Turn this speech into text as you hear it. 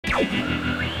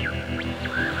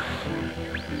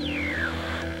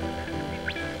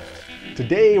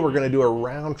Today we're going to do a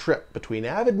round trip between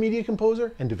Avid Media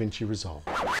Composer and Davinci Resolve.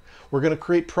 We're going to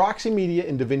create proxy media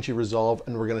in Davinci Resolve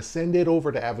and we're going to send it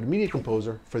over to Avid Media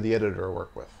Composer for the editor to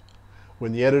work with.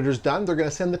 When the editor's done, they're going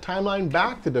to send the timeline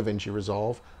back to Davinci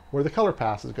Resolve where the color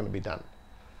pass is going to be done.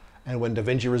 And when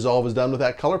Davinci Resolve is done with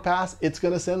that color pass, it's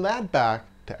going to send that back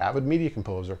to Avid Media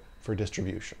Composer for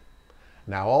distribution.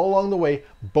 Now, all along the way,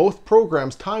 both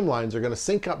programs' timelines are going to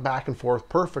sync up back and forth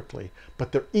perfectly,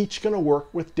 but they're each going to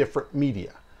work with different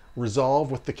media. Resolve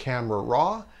with the camera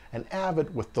raw, and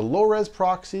Avid with the low-res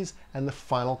proxies and the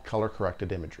final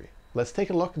color-corrected imagery. Let's take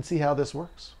a look and see how this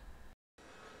works.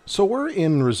 So we're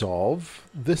in Resolve.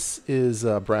 This is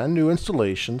a brand new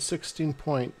installation,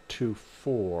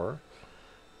 16.24.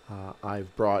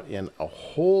 I've brought in a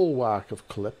whole whack of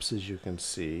clips, as you can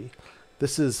see.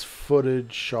 This is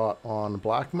footage shot on a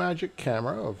Blackmagic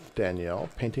camera of Danielle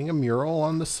painting a mural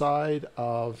on the side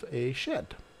of a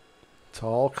shed. It's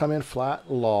all come in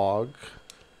flat log.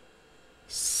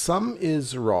 Some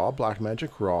is raw,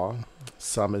 Blackmagic raw.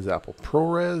 Some is Apple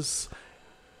ProRes.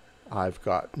 I've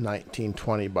got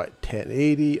 1920 by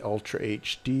 1080, Ultra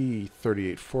HD,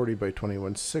 3840 by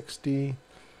 2160.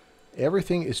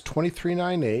 Everything is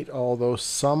 2398, although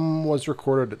some was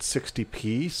recorded at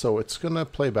 60p, so it's going to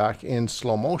play back in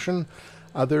slow motion.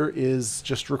 Other is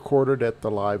just recorded at the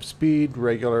live speed,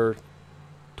 regular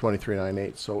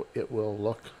 2398, so it will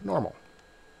look normal.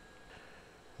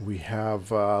 We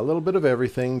have a little bit of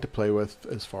everything to play with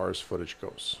as far as footage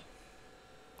goes.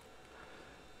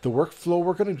 The workflow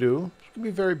we're going to do is going to be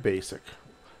very basic.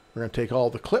 We're going to take all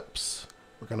the clips.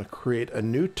 We're going to create a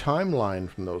new timeline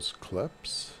from those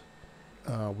clips.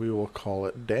 We will call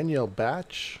it Danielle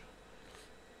Batch.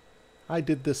 I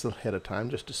did this ahead of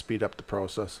time just to speed up the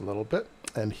process a little bit.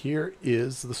 And here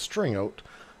is the string out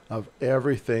of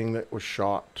everything that was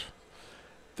shot.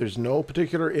 There's no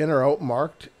particular in or out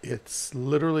marked. It's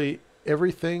literally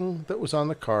everything that was on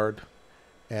the card.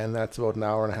 And that's about an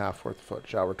hour and a half worth of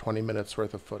footage, hour 20 minutes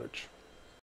worth of footage.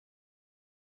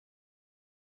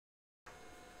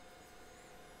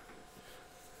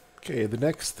 Okay, the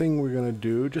next thing we're going to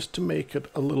do, just to make it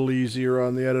a little easier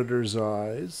on the editor's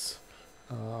eyes,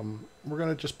 we're going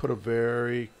to just put a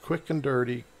very quick and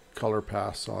dirty color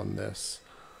pass on this.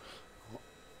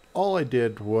 All I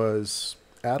did was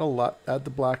add a LUT, add the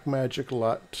Blackmagic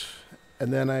LUT,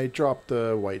 and then I dropped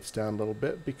the whites down a little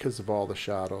bit because of all the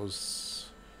shadows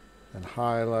and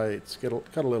highlights got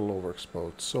a little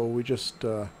overexposed. So we just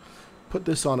put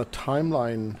this on a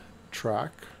timeline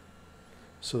track,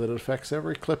 so that it affects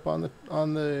every clip on the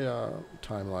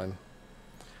timeline.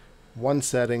 One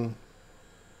setting,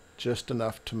 just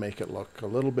enough to make it look a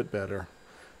little bit better,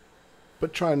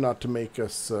 but try not to make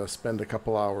us spend a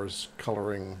couple hours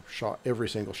coloring every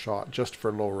single shot just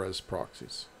for low-res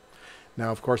proxies. Now,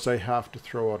 of course, I have to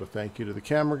throw out a thank you to the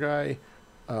camera guy.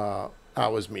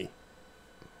 That was me,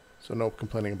 so no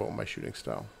complaining about my shooting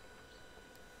style.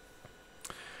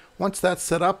 Once that's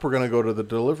set up, we're going to go to the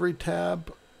Delivery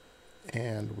tab,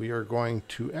 and we are going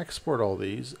to export all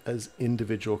these as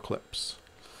individual clips.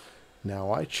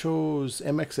 Now I chose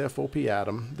MXF OP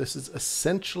Atom. This is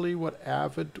essentially what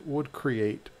Avid would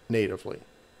create natively.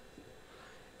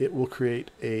 It will create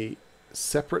a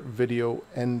separate video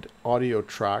and audio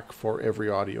track for every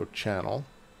audio channel.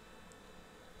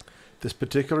 This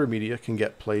particular media can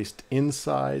get placed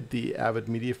inside the Avid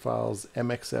Media Files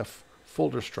MXF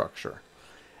folder structure.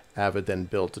 Avid then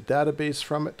builds a database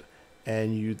from it,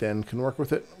 and you then can work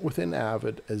with it within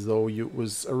Avid as though it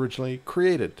was originally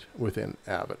created within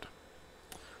Avid.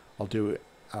 I'll do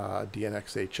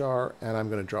DNxHR, and I'm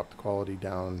going to drop the quality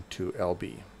down to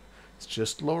LB. It's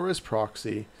just low-res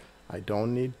proxy. I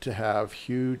don't need to have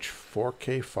huge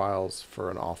 4K files for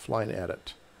an offline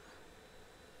edit.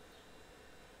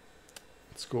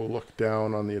 Let's go look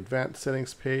down on the advanced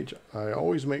settings page. I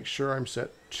always make sure I'm set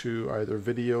to either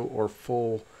video or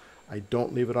full. I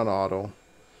don't leave it on auto.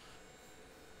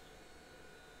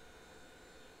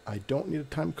 I don't need a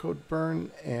timecode burn,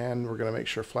 and we're going to make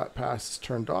sure flat pass is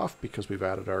turned off because we've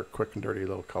added our quick and dirty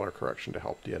little color correction to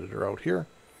help the editor out here.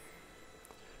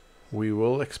 We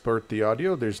will export the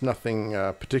audio. There's nothing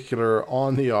particular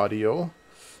on the audio.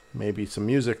 Maybe some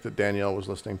music that Danielle was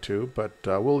listening to, but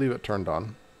we'll leave it turned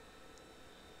on.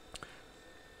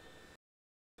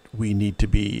 We need to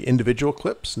be individual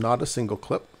clips, not a single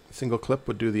clip. A single clip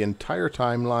would do the entire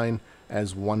timeline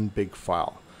as one big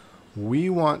file. We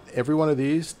want every one of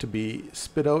these to be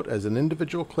spit out as an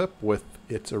individual clip with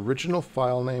its original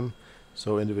file name,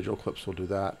 so individual clips will do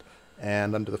that.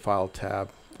 And under the File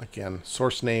tab, again,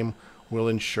 source name will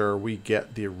ensure we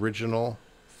get the original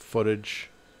footage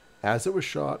as it was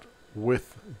shot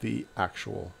with the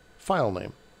actual file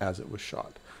name as it was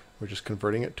shot. We're just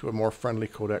converting it to a more friendly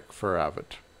codec for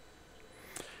Avid.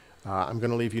 I'm going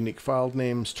to leave unique file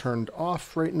names turned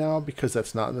off right now because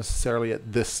that's not necessarily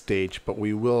at this stage, but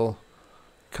we will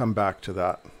come back to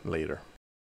that later.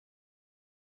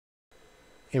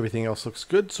 Everything else looks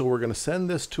good, so we're going to send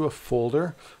this to a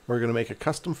folder. We're going to make a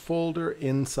custom folder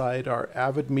inside our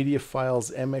Avid Media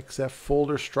Files MXF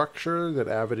folder structure that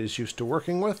Avid is used to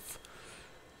working with.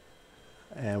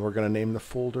 And we're going to name the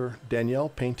folder Danielle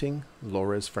Painting Low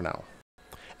Res for now.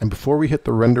 And before we hit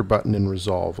the render button in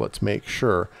Resolve, let's make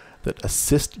sure that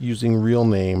assist using real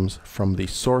names from the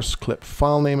source clip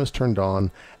file name is turned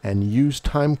on and use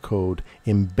timecode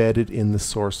embedded in the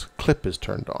source clip is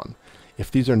turned on. If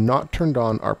these are not turned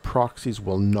on, our proxies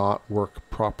will not work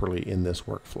properly in this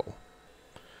workflow.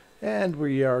 And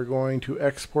we are going to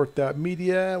export that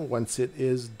media. Once it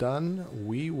is done,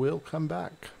 we will come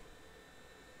back.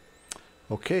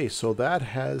 Okay, so that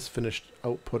has finished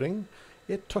outputting.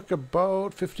 It took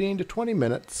about 15 to 20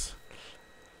 minutes.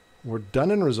 We're done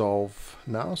in Resolve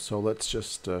now, so let's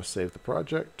just save the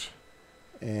project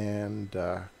and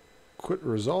quit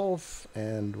Resolve,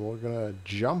 and we're going to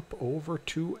jump over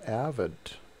to Avid.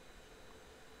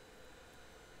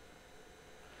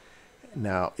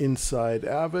 Now inside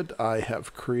Avid, I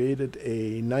have created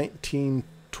a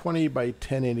 1920 by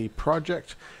 1080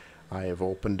 project. I have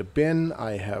opened a bin.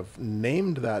 I have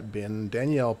named that bin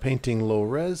Danielle Painting Low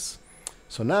Res.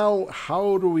 So now,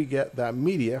 how do we get that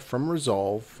media from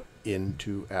Resolve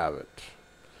into Avid?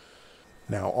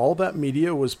 Now, all that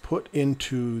media was put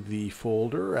into the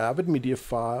folder Avid Media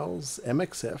Files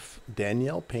MXF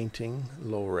Danielle Painting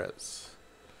Low Res.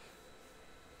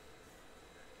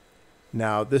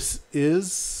 Now, this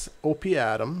is OP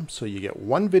Atom, so you get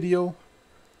one video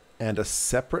and a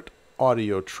separate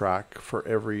audio track for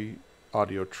every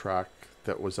audio track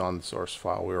that was on the source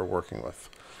file we were working with.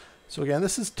 So again,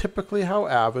 this is typically how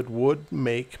Avid would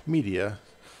make media.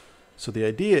 So the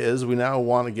idea is we now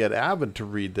want to get Avid to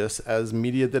read this as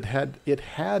media that it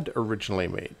had originally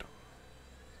made.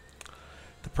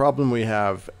 The problem we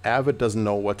have, Avid doesn't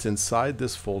know what's inside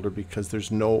this folder because there's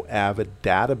no Avid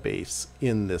database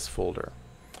in this folder.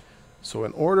 So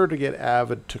in order to get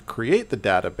Avid to create the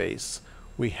database,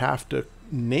 we have to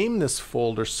name this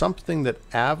folder something that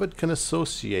Avid can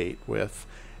associate with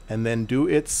and then do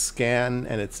its scan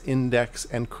and its index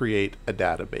and create a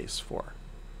database for.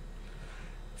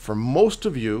 For most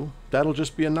of you, that'll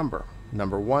just be a number.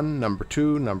 Number 1, number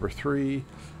 2, number 3.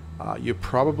 You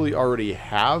probably already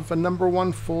have a number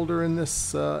 1 folder in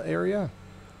this area.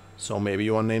 So maybe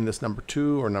you want to name this number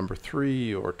 2 or number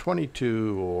 3 or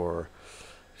 22 or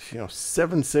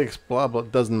 76, blah, blah,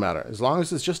 it doesn't matter. As long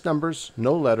as it's just numbers,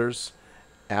 no letters,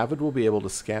 Avid will be able to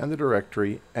scan the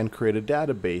directory and create a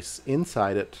database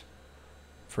inside it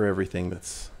for everything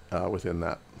that's within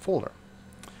that folder.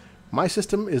 My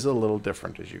system is a little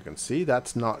different, as you can see.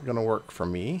 That's not going to work for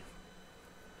me.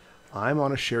 I'm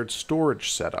on a shared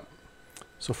storage setup.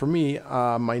 So for me,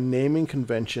 my naming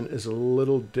convention is a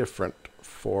little different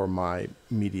for my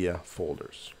media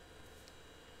folders.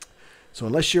 So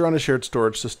unless you're on a shared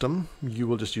storage system, you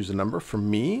will just use a number. For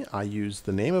me, I use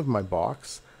the name of my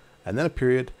box, and then a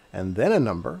period, and then a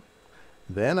number.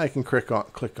 Then I can click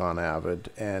on Avid,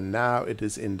 and now it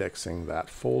is indexing that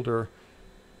folder,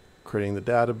 creating the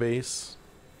database.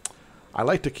 I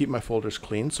like to keep my folders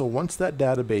clean, so once that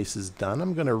database is done,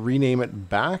 I'm going to rename it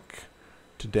back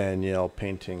to Danielle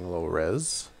Painting Low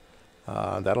Res.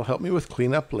 That'll help me with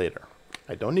cleanup later.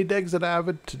 I don't need to exit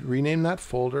Avid to rename that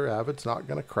folder. Avid's not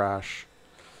going to crash.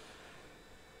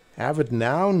 Avid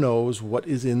now knows what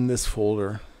is in this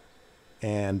folder.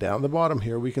 And down the bottom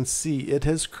here, we can see it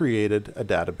has created a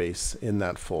database in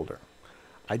that folder.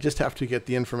 I just have to get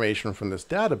the information from this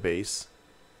database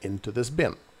into this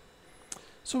bin.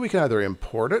 So we can either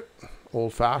import it,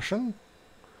 old-fashioned,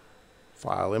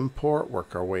 file import,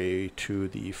 work our way to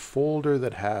the folder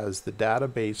that has the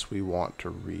database we want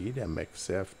to read,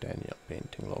 MXF, Danielle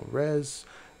Painting Low Res,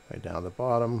 right down the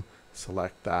bottom,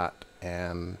 select that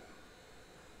and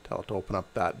tell it to open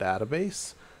up that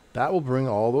database. That will bring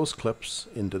all those clips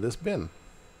into this bin.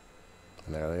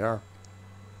 And there they are.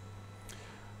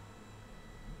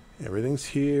 Everything's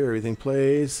here, everything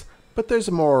plays, but there's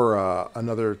a more,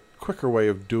 another quicker way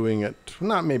of doing it.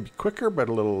 Not maybe quicker, but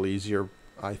a little easier,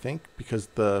 I think, because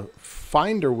the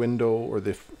Finder window or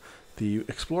the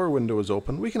Explorer window is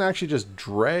open. We can actually just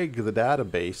drag the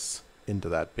database into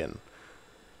that bin.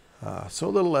 So a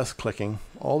little less clicking.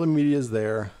 All the media is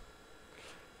there.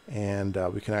 And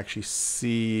we can actually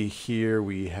see here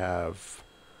we have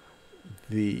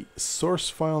The source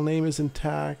file name is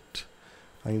intact.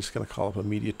 I'm just going to call up a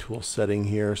media tool setting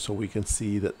here so we can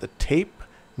see that the tape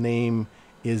name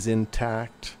is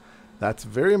intact. That's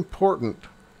very important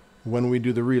when we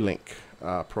do the relink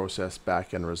process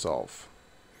back in Resolve.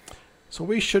 So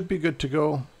we should be good to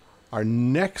go. Our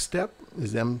next step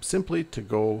is then simply to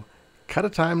go cut a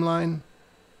timeline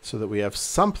so that we have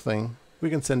something we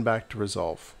can send back to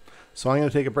Resolve. So I'm going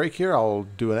to take a break here. I'll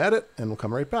do an edit and we'll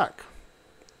come right back.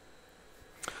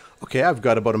 Okay, I've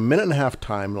got about a 1.5-minute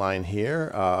timeline here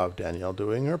of Danielle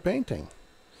doing her painting.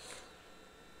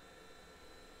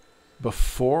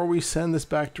 Before we send this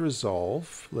back to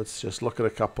Resolve, let's just look at a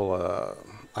couple of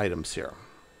items here.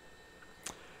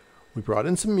 We brought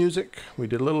in some music. We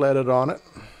did a little edit on it.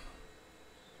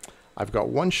 I've got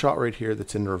one shot right here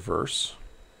that's in reverse.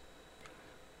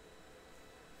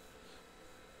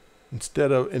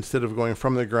 Instead of going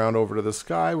from the ground over to the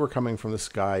sky, we're coming from the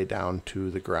sky down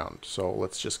to the ground. So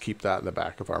let's just keep that in the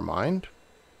back of our mind.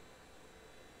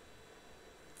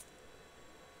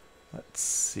 Let's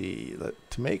see,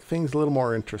 to make things a little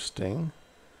more interesting,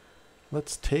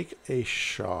 let's take a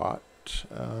shot.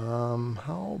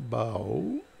 How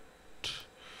about,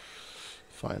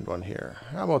 find one here.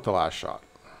 How about the last shot?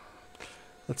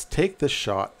 Let's take this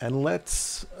shot and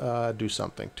let's do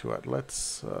something to it.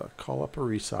 Let's call up a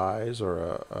resize or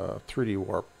a 3D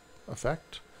warp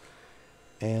effect.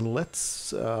 And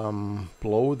let's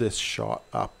blow this shot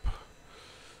up.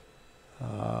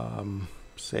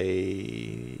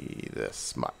 Say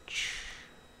this much.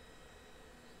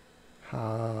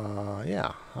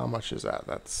 Yeah, how much is that?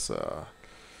 That's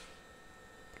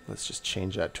let's just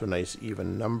change that to a nice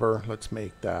even number. Let's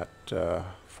make that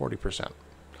 40%.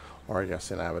 Or I guess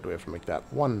in Avid we have to make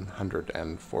that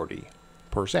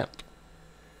 140%.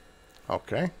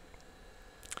 Okay.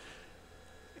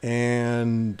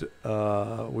 And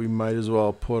we might as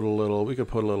well put we could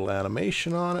put a little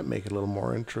animation on it, make it a little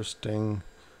more interesting.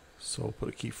 So we'll put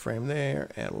a keyframe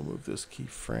there, and we'll move this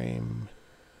keyframe,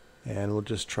 and we'll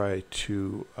just try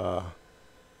to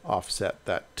offset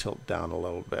that tilt down a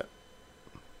little bit.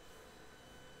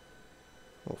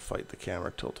 We'll fight the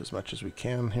camera tilt as much as we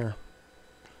can here.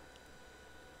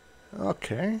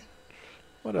 Okay,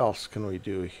 what else can we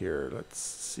do here? Let's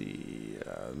see,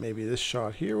 maybe this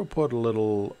shot here, we'll put a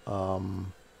little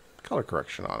color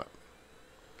correction on it.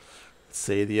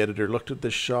 Say the editor looked at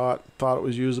this shot, thought it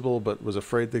was usable, but was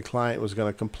afraid the client was going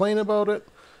to complain about it.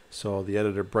 So the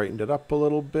editor brightened it up a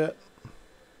little bit.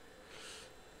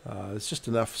 It's just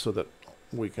enough so that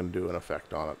we can do an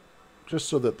effect on it. Just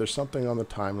so that there's something on the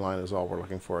timeline is all we're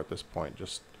looking for at this point.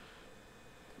 Just,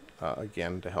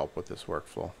 again, to help with this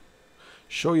workflow.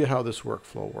 Show you how this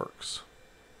workflow works.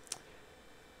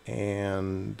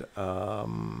 And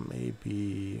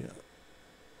maybe...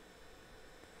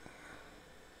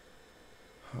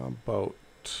 How about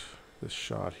this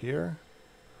shot here?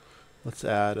 Let's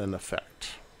add an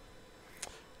effect.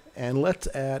 And let's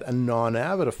add a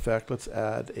non-Avid effect. Let's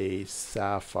add a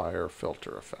sapphire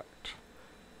filter effect.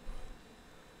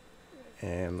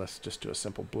 And let's just do a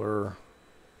simple blur.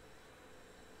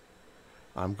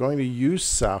 I'm going to use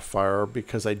sapphire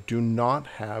because I do not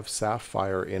have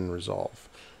sapphire in Resolve.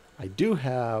 I do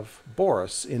have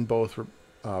Boris in both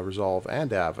Resolve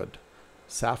and Avid.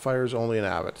 Sapphire is only an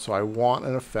Avid, so I want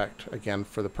an effect, again,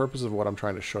 for the purpose of what I'm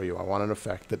trying to show you. I want an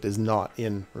effect that is not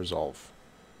in Resolve.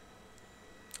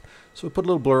 So we put a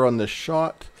little blur on this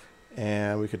shot,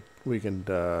 and we can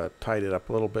tidy it up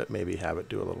a little bit, maybe have it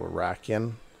do a little rack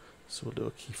in. So we'll do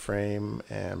a keyframe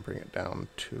and bring it down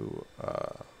to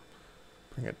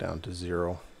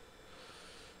 0.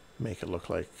 Make it look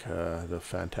like the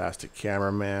fantastic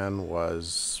cameraman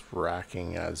was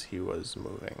racking as he was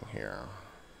moving here.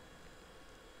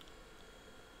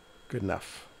 Good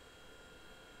enough.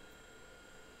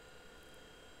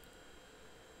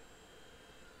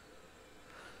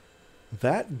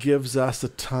 That gives us a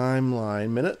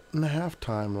timeline, 1.5-minute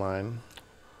timeline,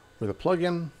 with a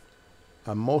plugin,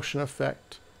 a motion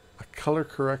effect, a color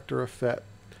corrector effect,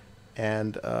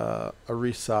 and a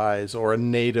resize or a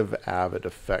native Avid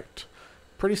effect.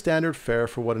 Pretty standard fare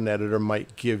for what an editor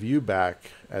might give you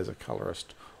back as a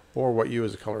colorist, or what you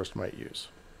as a colorist might use.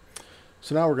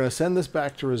 So now we're going to send this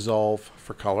back to Resolve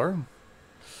for color.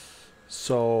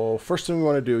 So first thing we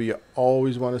want to do, you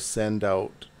always want to send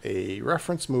out a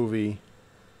reference movie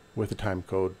with a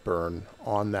timecode burn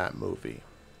on that movie.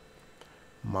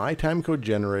 My timecode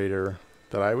generator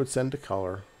that I would send to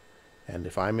color, and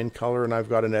if I'm in color and I've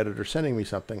got an editor sending me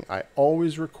something, I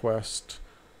always request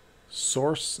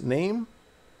source name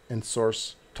and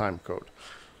source timecode.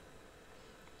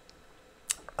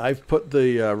 I've put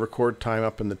the record time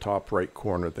up in the top right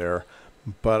corner there,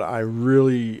 but I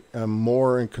really am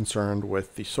more concerned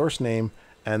with the source name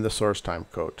and the source time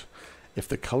code. If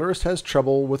the colorist has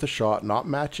trouble with a shot not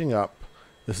matching up,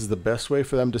 this is the best way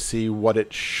for them to see what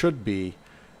it should be.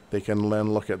 They can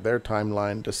then look at their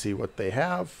timeline to see what they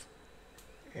have,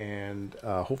 and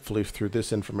hopefully through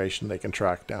this information they can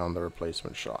track down the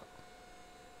replacement shot.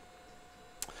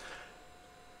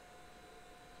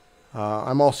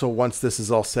 I'm also, once this is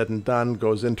all said and done,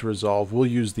 goes into Resolve, we'll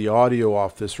use the audio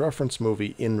off this reference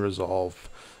movie in Resolve.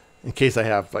 In case I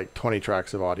have like 20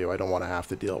 tracks of audio, I don't want to have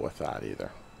to deal with that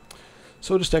either.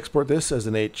 So just export this as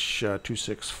an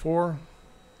H.264.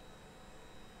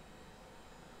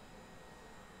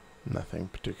 Nothing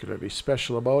particularly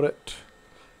special about it.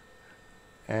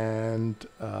 And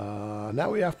now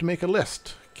we have to make a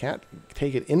list. Can't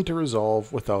take it into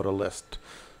Resolve without a list.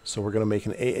 So we're going to make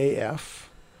an AAF.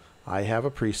 I have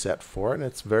a preset for it, and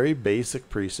it's a very basic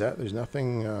preset. There's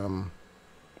nothing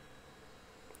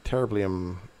terribly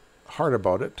hard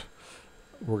about it.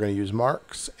 We're going to use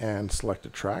marks and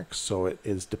selected tracks, so it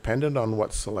is dependent on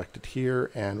what's selected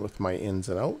here and with my ins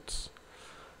and outs.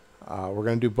 We're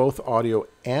going to do both audio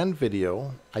and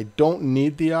video. I don't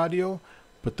need the audio,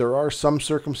 but there are some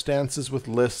circumstances with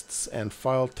lists and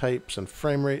file types and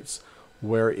frame rates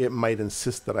where it might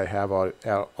insist that I have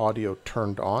audio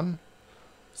turned on.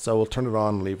 So we'll turn it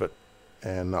on, leave it,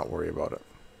 and not worry about it.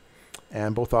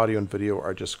 And both audio and video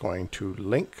are just going to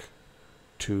link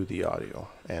to the audio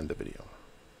and the video.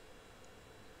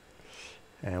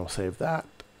 And we'll save that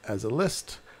as a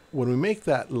list. When we make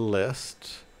that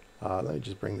list, let me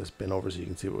just bring this bin over so you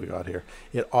can see what we got here.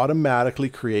 It automatically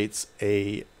creates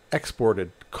a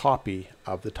exported copy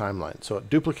of the timeline. So it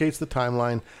duplicates the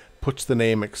timeline, puts the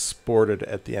name exported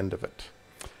at the end of it.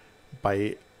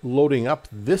 By loading up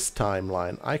this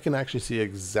timeline, I can actually see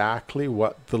exactly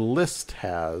what the list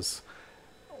has,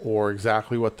 or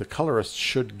exactly what the colorist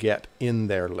should get in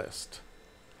their list.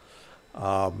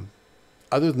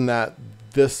 Other than that,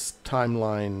 this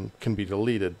timeline can be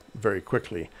deleted very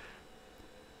quickly.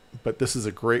 But this is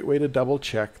a great way to double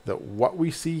check that what we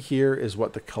see here is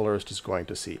what the colorist is going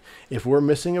to see. If we're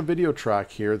missing a video track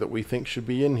here that we think should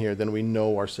be in here, then we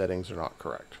know our settings are not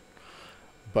correct.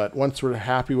 But once we're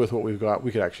happy with what we've got,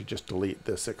 we could actually just delete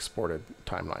this exported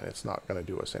timeline. It's not going to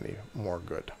do us any more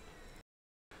good.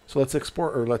 So let's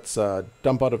export, or let's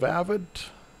dump out of Avid,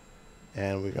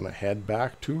 and we're going to head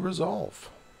back to Resolve.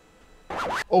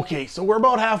 Okay, so we're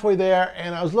about halfway there,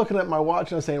 and I was looking at my watch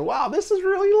and I was saying, wow, this is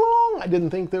really long. I didn't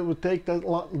think that it would take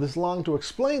this long to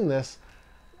explain this.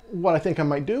 What I think I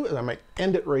might do is I might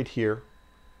end it right here,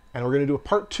 and we're going to do a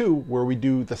part 2 where we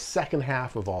do the second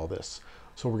half of all this.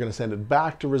 So we're going to send it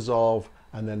back to Resolve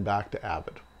and then back to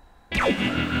Avid.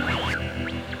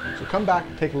 So come back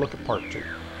and take a look at part 2.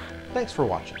 Thanks for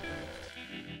watching.